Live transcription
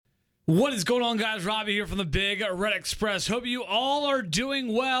What is going on, guys? Robbie here from the Big Red Express. Hope you all are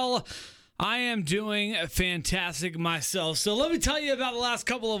doing well. I am doing fantastic myself. So let me tell you about the last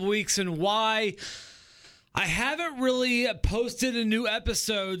couple of weeks and why I haven't really posted a new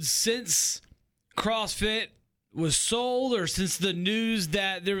episode since CrossFit was sold or since the news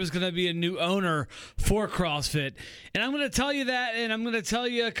that there was going to be a new owner for CrossFit. And I'm going to tell you that, and I'm going to tell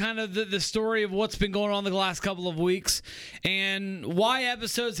you kind of the story of what's been going on the last couple of weeks and why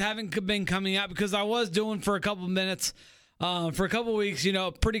episodes haven't been coming out, because I was doing for a couple of minutes, for a couple of weeks,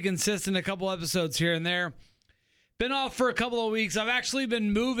 pretty consistent, a couple episodes here and there. Been off for a couple of weeks. I've actually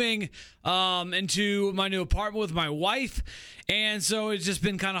been moving into my new apartment with my wife, and so it's just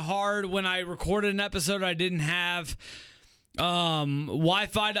been kind of hard. When I recorded an episode, I didn't have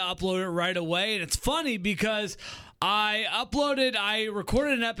Wi-Fi to upload it right away, and it's funny because I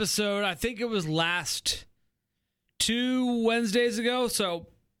recorded an episode, I think it was last 2 Wednesdays ago, so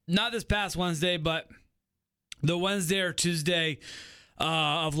not this past Wednesday, but the Wednesday or Tuesday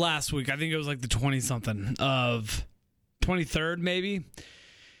of last week. I think it was like the 20-something of 23rd, maybe.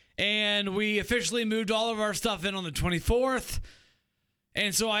 And we officially moved all of our stuff in on the 24th.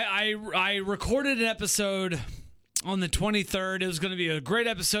 And so I recorded an episode on the 23rd. It was going to be a great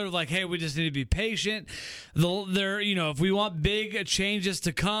episode of like, hey, we just need to be patient. If we want big changes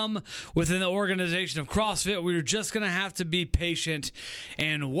to come within the organization of CrossFit, we're just going to have to be patient.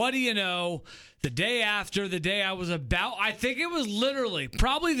 And what do you know? The day after, the day I was about, I think it was literally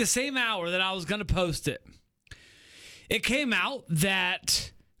probably the same hour that I was going to post it, it came out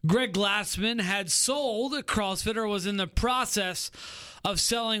that Greg Glassman had sold CrossFit, or was in the process of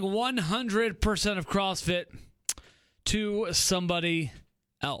selling 100% of CrossFit to somebody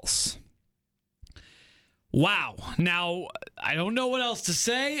else. Wow. Now, I don't know what else to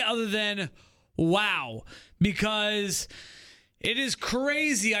say other than wow, because it is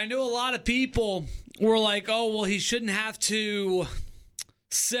crazy. I know a lot of people were like, oh, well, he shouldn't have to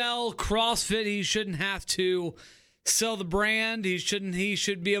sell CrossFit. He shouldn't have to sell the brand. He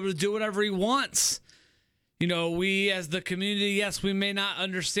should be able to do whatever he wants. We as the community, yes, we may not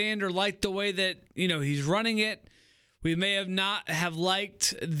understand or like the way that, he's running it. We may have not have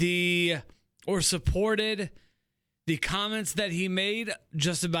liked or supported the comments that he made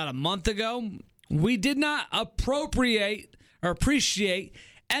just about a month ago. We did not appreciate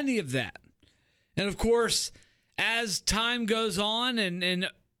any of that. And of course, as time goes on and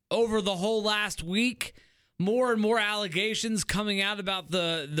over the whole last week, more and more allegations coming out about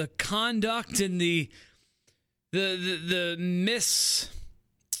the conduct and the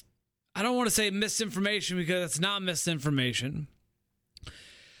I don't want to say misinformation, because it's not misinformation,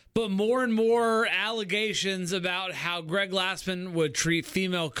 but more and more allegations about how Greg Glassman would treat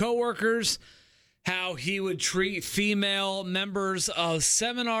female coworkers, how he would treat female members of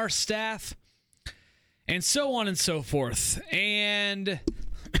seminar staff, and so on and so forth. And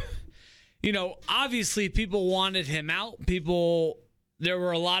obviously people wanted him out. There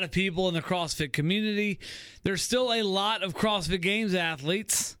were a lot of people in the CrossFit community. There's still a lot of CrossFit Games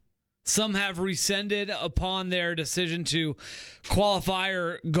athletes. Some have rescinded upon their decision to qualify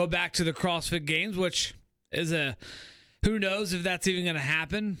or go back to the CrossFit Games, which is who knows if that's even going to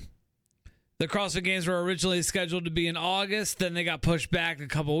happen. The CrossFit Games were originally scheduled to be in August. Then they got pushed back a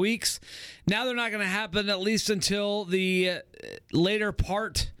couple weeks. Now they're not going to happen at least until the later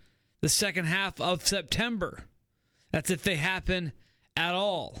part, the second half of September. That's if they happen at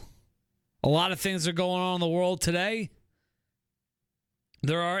all. A lot of things are going on in the world today.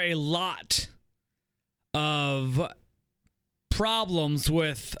 There are a lot of problems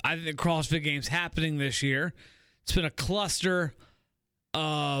with, I think, the CrossFit Games happening this year. It's been a cluster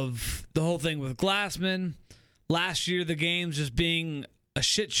of the whole thing with Glassman. Last year, the Games just being a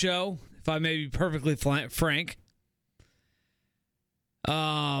shit show, if I may be perfectly frank.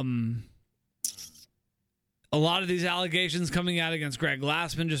 A lot of these allegations coming out against Greg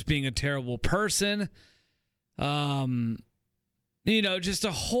Glassman just being a terrible person. Just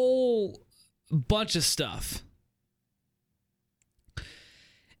a whole bunch of stuff.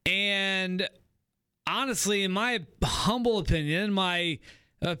 And honestly, in my humble opinion, my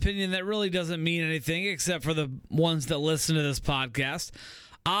opinion that really doesn't mean anything except for the ones that listen to this podcast,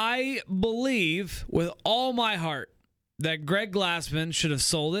 I believe with all my heart that Greg Glassman should have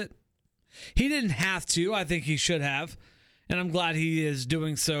sold it. He didn't have to. I think he should have. And I'm glad he is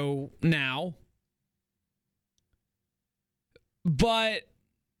doing so now. But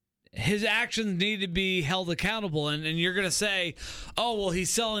his actions need to be held accountable. And you're going to say, oh, well, he's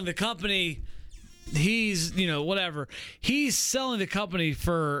selling the company. He's, whatever. He's selling the company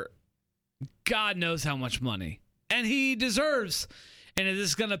for God knows how much money. And he deserves and if this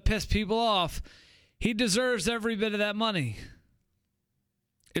is going to piss people off, he deserves every bit of that money.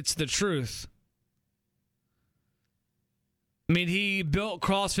 It's the truth. I mean, he built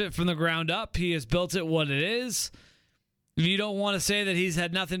CrossFit from the ground up. He has built it what it is. If you don't want to say that he's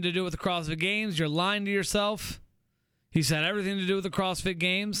had nothing to do with the CrossFit Games, you're lying to yourself. He's had everything to do with the CrossFit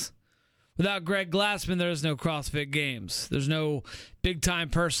Games. Without Greg Glassman, there's no CrossFit Games. There's no big-time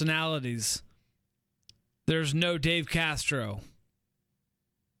personalities. There's no Dave Castro.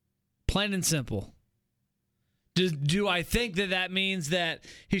 Plain and simple. Do I think that means that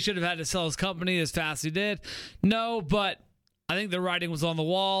he should have had to sell his company as fast as he did? No, but I think the writing was on the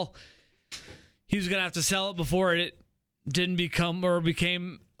wall. He was going to have to sell it before it didn't become or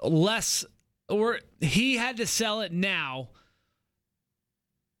became less, or he had to sell it now,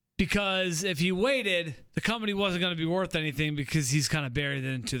 because if he waited, the company wasn't going to be worth anything because he's kind of buried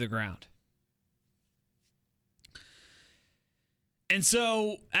it into the ground. And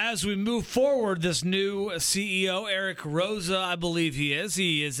so as we move forward, this new CEO, Eric Roza, I believe he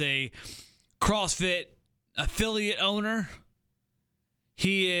is a CrossFit affiliate owner.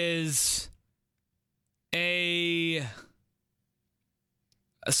 He is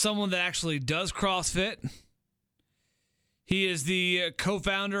someone that actually does CrossFit. He is the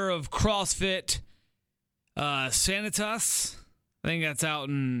co-founder of CrossFit Sanitas. I think that's out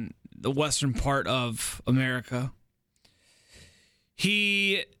in the western part of America.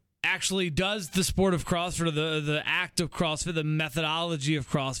 He actually does the sport of CrossFit, or the act of CrossFit, the methodology of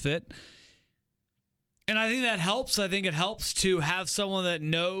CrossFit. And I think that helps. I think it helps to have someone that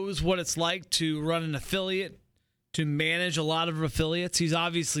knows what it's like to run an affiliate, to manage a lot of affiliates. He's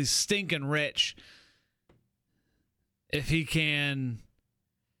obviously stinking rich if he can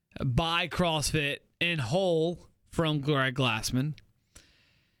buy CrossFit in whole from Greg Glassman.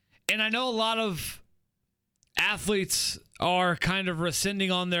 And I know a lot of athletes are kind of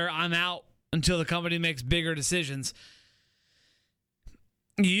rescinding on their I'm out until the company makes bigger decisions.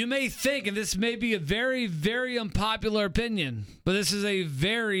 You may think, and this may be a very, very unpopular opinion, but this is a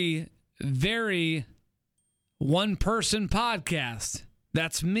very, very one-person podcast.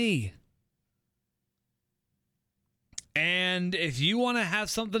 That's me. And if you want to have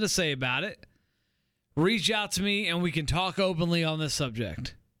something to say about it, reach out to me and we can talk openly on this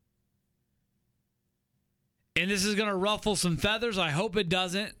subject. And this is going to ruffle some feathers. I hope it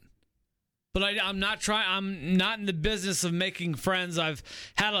doesn't. But I'm not in the business of making friends. I've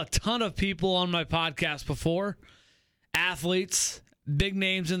had a ton of people on my podcast before. Athletes, big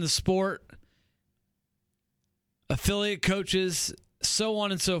names in the sport, affiliate coaches, so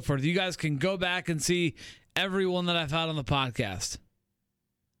on and so forth. You guys can go back and see everyone that I've had on the podcast.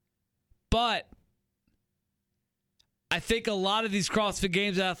 But I think a lot of these CrossFit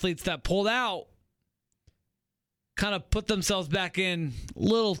Games athletes that pulled out kind of put themselves back in a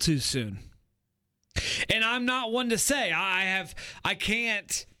little too soon. And I'm not one to say I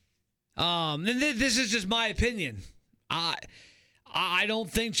can't. This is just my opinion. I don't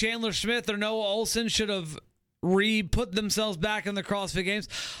think Chandler Smith or Noah Olson should have put themselves back in the CrossFit Games.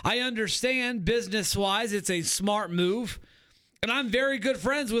 I understand business-wise it's a smart move. And I'm very good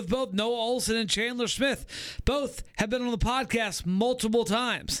friends with both Noah Olson and Chandler Smith. Both have been on the podcast multiple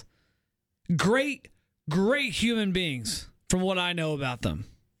times. Great human beings from what I know about them.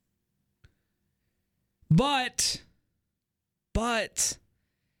 But I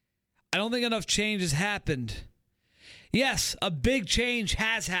don't think enough change has happened. Yes, a big change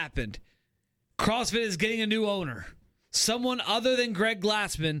has happened. CrossFit is getting a new owner. Someone other than Greg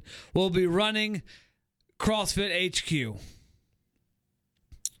Glassman will be running CrossFit HQ.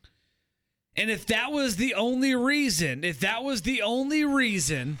 And if that was the only reason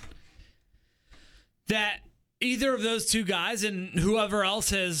that either of those two guys and whoever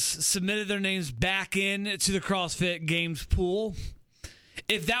else has submitted their names back in to the CrossFit Games pool,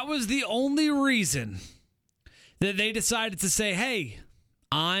 if that was the only reason that they decided to say, hey,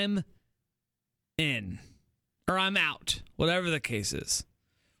 I'm in, or I'm out, whatever the case is.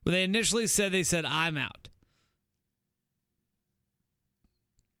 When they initially said, I'm out.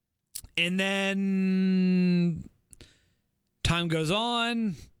 And then time goes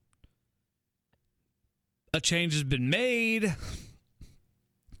on. A change has been made.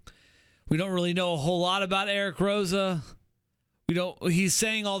 We don't really know a whole lot about Eric Roza. He's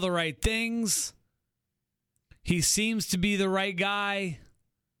saying all the right things. He seems to be the right guy.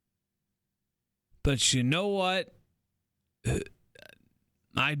 But you know what?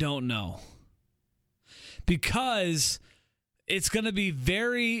 I don't know. Because it's going to be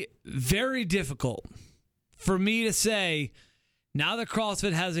very, very difficult for me to say, now that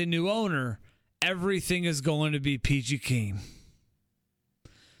CrossFit has a new owner, everything is going to be peachy keen.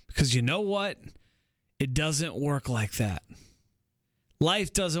 Because you know what? It doesn't work like that.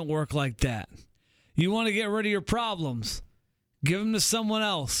 Life doesn't work like that. You want to get rid of your problems, give them to someone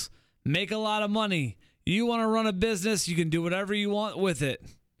else, make a lot of money. You want to run a business, you can do whatever you want with it.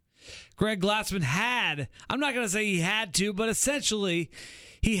 Greg Glassman had, I'm not going to say he had to, but essentially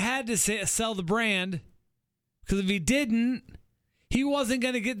he had to sell the brand, because if he didn't, he wasn't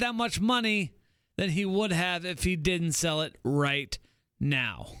going to get that much money than he would have if he didn't sell it right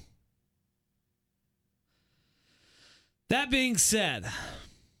now. That being said,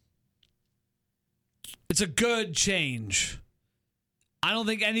 it's a good change. I don't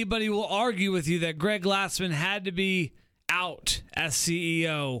think anybody will argue with you that Greg Glassman had to be out as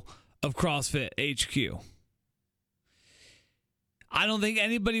CEO of CrossFit HQ. I don't think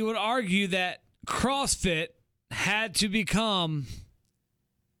anybody would argue that CrossFit had to become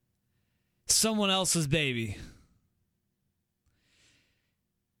someone else's baby.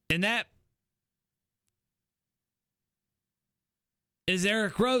 And that is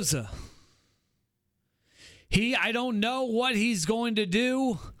Eric Roza. I don't know what he's going to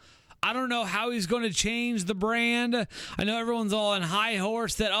do. I don't know how he's going to change the brand. I know everyone's all on high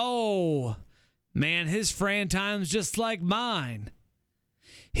horse that, oh, man, his Fran time's just like mine.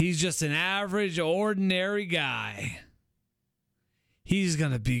 He's just an average, ordinary guy. He's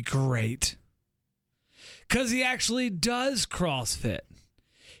going to be great. Because he actually does CrossFit.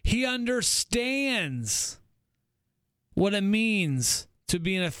 He understands what it means to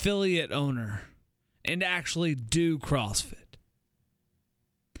be an affiliate owner and actually do CrossFit.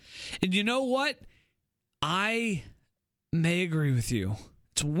 And you know what? I may agree with you.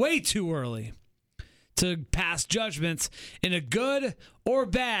 It's way too early to pass judgments in a good or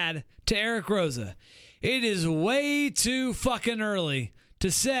bad to Eric Roza. It is way too fucking early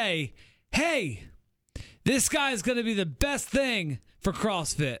to say, hey, this guy is going to be the best thing for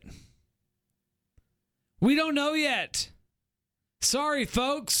CrossFit. We don't know yet. Sorry,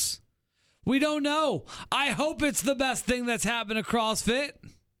 folks. We don't know. I hope it's the best thing that's happened to CrossFit.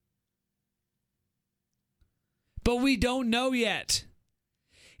 But we don't know yet.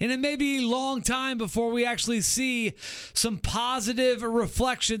 And it may be a long time before we actually see some positive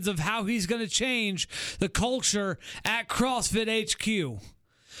reflections of how he's going to change the culture at CrossFit HQ.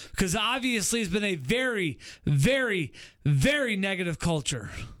 Because obviously it's been a very, very, very negative culture.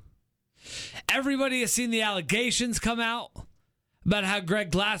 Everybody has seen the allegations come out about how Greg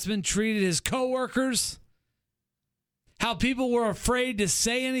Glassman treated his coworkers. How people were afraid to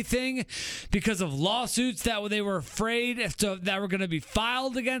say anything because of lawsuits that they were afraid that were going to be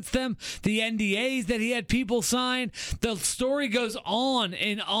filed against them. The NDAs that he had people sign. The story goes on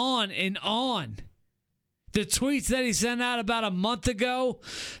and on and on. The tweets that he sent out about a month ago,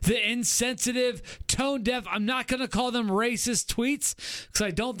 the insensitive, tone-deaf, I'm not going to call them racist tweets because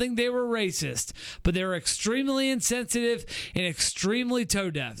I don't think they were racist, but they were extremely insensitive and extremely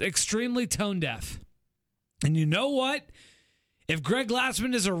tone-deaf. And you know what? If Greg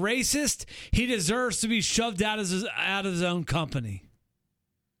Glassman is a racist, he deserves to be shoved out of his own company.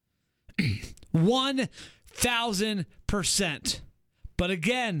 1,000%. But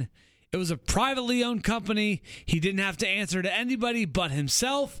again, it was a privately owned company. He didn't have to answer to anybody but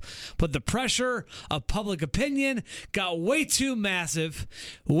himself. But the pressure of public opinion got way too massive,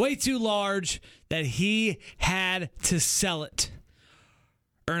 way too large, that he had to sell it.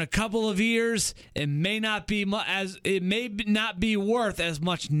 Or in a couple of years, it may not be worth as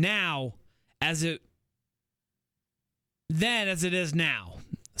much now as it is now.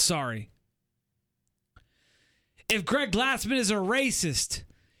 Sorry. If Greg Glassman is a racist,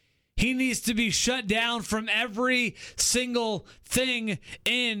 he needs to be shut down from every single thing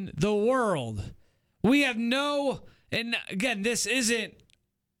in the world. We have no, and again, this isn't,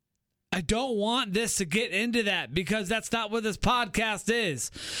 I don't want this to get into that because that's not what this podcast is.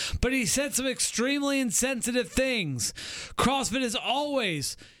 But he said some extremely insensitive things. CrossFit is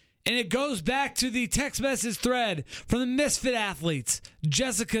always, and it goes back to the text message thread from the Misfit athletes,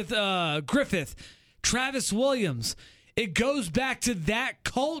 Jessica Griffith, Travis Williams. It goes back to that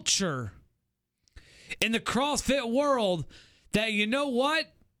culture in the CrossFit world that, you know what?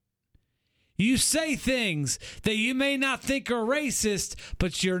 You say things that you may not think are racist,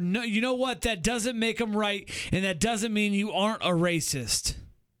 but you know what? That doesn't make them right, and that doesn't mean you aren't a racist.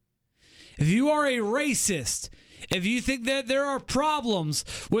 If you are a racist, if you think that there are problems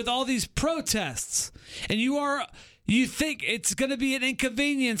with all these protests, and you think it's going to be an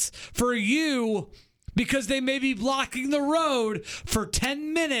inconvenience for you because they may be blocking the road for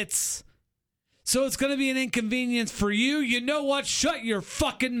 10 minutes, so it's going to be an inconvenience for you, you know what? Shut your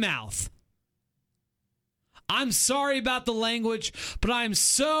fucking mouth. I'm sorry about the language, but I'm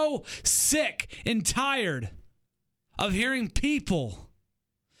so sick and tired of hearing people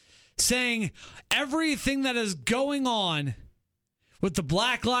saying everything that is going on with the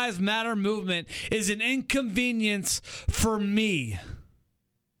Black Lives Matter movement is an inconvenience for me.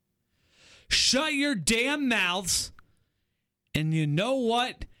 Shut your damn mouths, and you know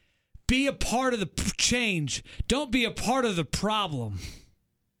what? Be a part of the change. Don't be a part of the problem.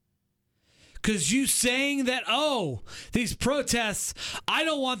 Because you saying that, these protests, I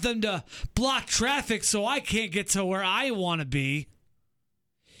don't want them to block traffic so I can't get to where I want to be.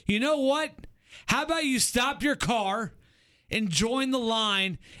 You know what? How about you stop your car and join the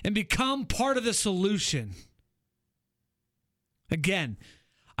line and become part of the solution? Again,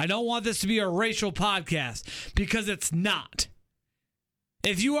 I don't want this to be a racial podcast because it's not.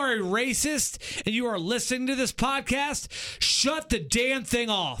 If you are a racist and you are listening to this podcast, shut the damn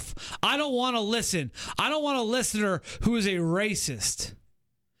thing off. I don't want to listen. I don't want a listener who is a racist.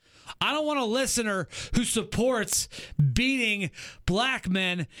 I don't want a listener who supports beating black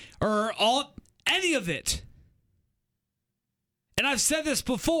men or any of it. And I've said this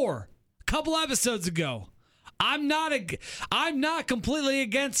before, a couple episodes ago. I'm not completely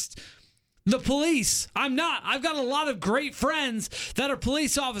against the police. I'm not. I've got a lot of great friends that are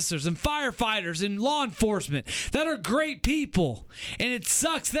police officers and firefighters and law enforcement that are great people. And it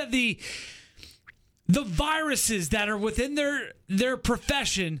sucks that the viruses that are within their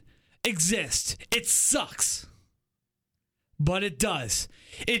profession exist. It sucks. But it does.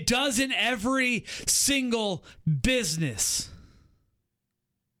 It does in every single business.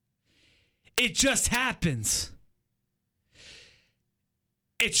 It just happens.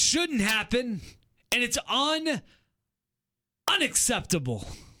 It shouldn't happen, and it's unacceptable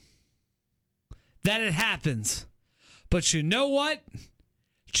that it happens. But you know what?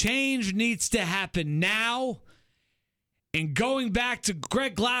 Change needs to happen now. And going back to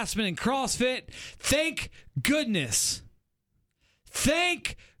Greg Glassman and CrossFit, thank goodness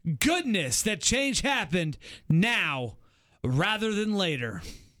that change happened now rather than later.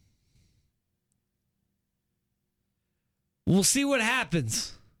 We'll see what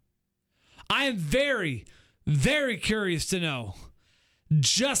happens. I am very, very curious to know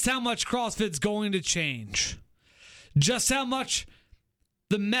just how much CrossFit's going to change. Just how much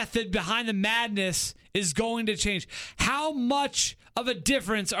the method behind the madness is going to change. How much of a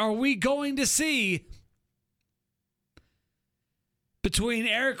difference are we going to see between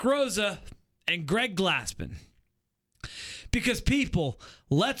Eric Roza and Greg Glassman? Because people,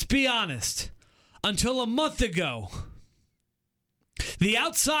 let's be honest, until a month ago, the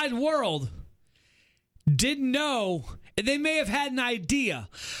outside world didn't know, and they may have had an idea,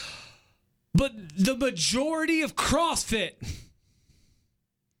 but the majority of CrossFit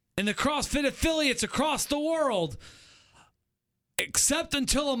and the CrossFit affiliates across the world, except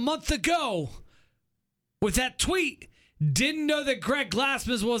until a month ago, with that tweet, didn't know that Greg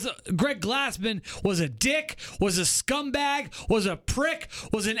Glassman was a dick, was a scumbag, was a prick,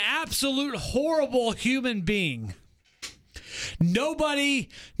 was an absolute horrible human being. Nobody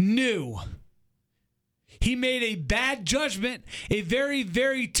knew. He made a bad judgment, a very,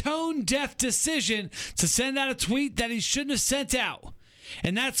 very tone-deaf decision to send out a tweet that he shouldn't have sent out.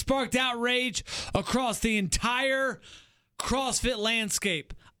 And that sparked outrage across the entire CrossFit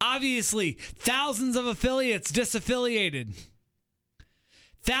landscape. Obviously, thousands of affiliates disaffiliated.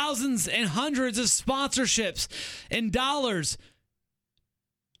 Thousands and hundreds of sponsorships and dollars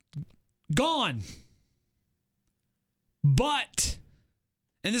gone. But,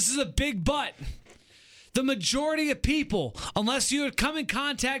 and this is a big but, the majority of people, unless you had come in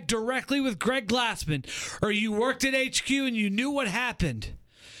contact directly with Greg Glassman or you worked at HQ and you knew what happened,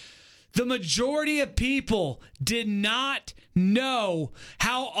 the majority of people did not know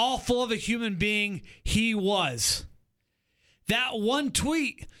how awful of a human being he was. That one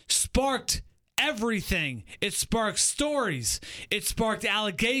tweet sparked everything. It sparked stories. It sparked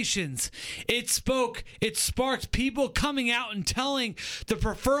allegations. It sparked people coming out and telling the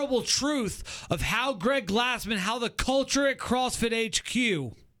preferable truth of how Greg Glassman, how the culture at CrossFit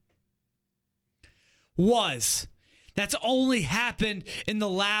HQ was. That's only happened in the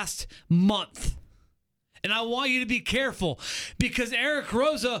last month. And I want you to be careful because Eric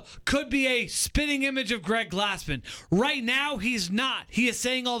Roza could be a spitting image of Greg Glassman. Right now, he's not. He is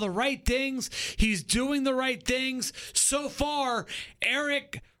saying all the right things. He's doing the right things. So far,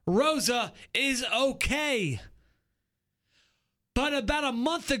 Eric Roza is okay. But about a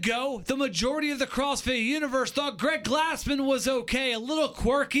month ago, the majority of the CrossFit universe thought Greg Glassman was okay. A little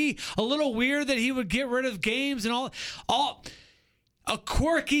quirky, a little weird that he would get rid of games and all. A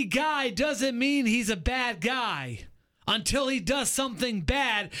quirky guy doesn't mean he's a bad guy until he does something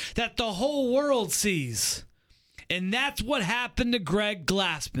bad that the whole world sees. And that's what happened to Greg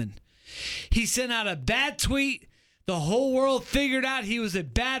Glassman. He sent out a bad tweet. The whole world figured out he was a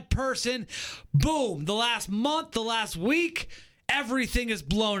bad person. Boom. The last month, the last week, everything is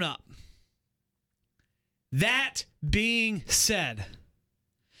blown up. That being said,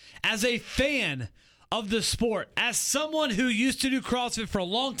 as a fan of the sport, as someone who used to do CrossFit for a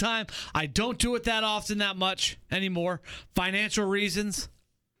long time, I don't do it that often, that much anymore, financial reasons,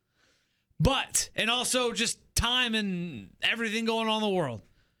 and also just time and everything going on in the world.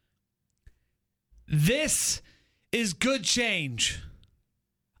 This is good change.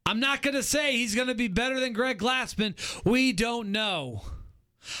 I'm not going to say he's going to be better than Greg Glassman. We don't know.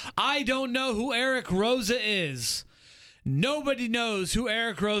 I don't know who Eric Roza is. Nobody knows who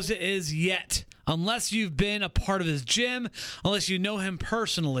Eric Roza is yet, unless you've been a part of his gym, unless you know him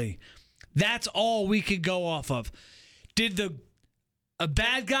personally. That's all we could go off of. Did a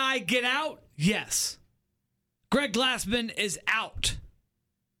bad guy get out? Yes. Greg Glassman is out.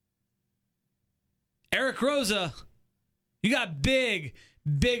 Eric Roza, you got big,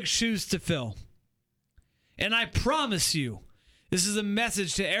 big shoes to fill. And I promise you, this is a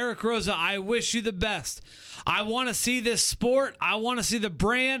message to Eric Roza. I wish you the best. I want to see this sport, I want to see the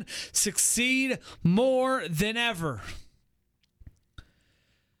brand succeed more than ever.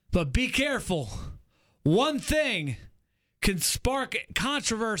 But be careful. One thing can spark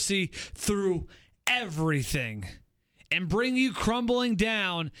controversy through everything and bring you crumbling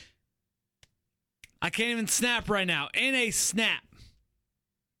down. I can't even snap right now. In a snap.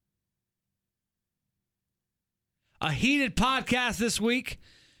 A heated podcast this week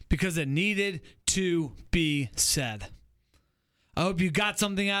because it needed to be said. I hope you got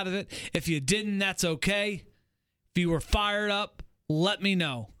something out of it. If you didn't, that's okay. If you were fired up, let me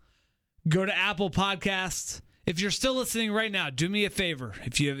know. Go to Apple Podcasts. If you're still listening right now, do me a favor.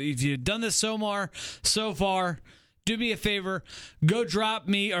 If you've done this so far, do me a favor. Go drop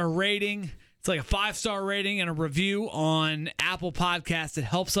me a rating. It's like a 5-star rating and a review on Apple Podcasts. It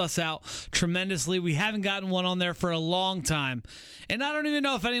helps us out tremendously. We haven't gotten one on there for a long time. And I don't even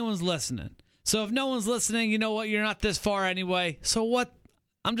know if anyone's listening. So if no one's listening, you know what? You're not this far anyway. So what?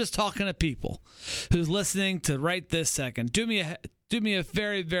 I'm just talking to people who's listening to right this second. Do me a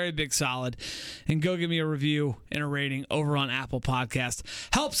very, very big solid and go give me a review and a rating over on Apple Podcasts.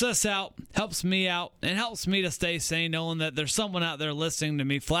 Helps us out, helps me out, and helps me to stay sane knowing that there's someone out there listening to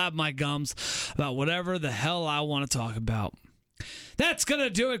me flab my gums about whatever the hell I want to talk about. That's going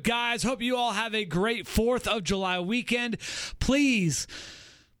to do it, guys. Hope you all have a great 4th of July weekend. Please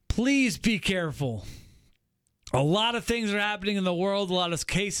be careful. A lot of things are happening in the world. A lot of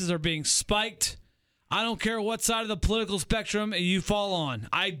cases are being spiked. I don't care what side of the political spectrum you fall on.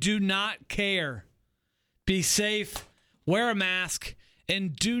 I do not care. Be safe, wear a mask,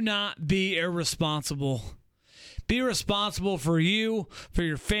 and do not be irresponsible. Be responsible for you, for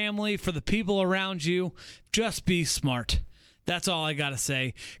your family, for the people around you. Just be smart. That's all I got to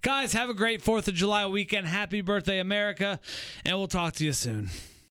say. Guys, have a great 4th of July weekend. Happy birthday, America, and we'll talk to you soon.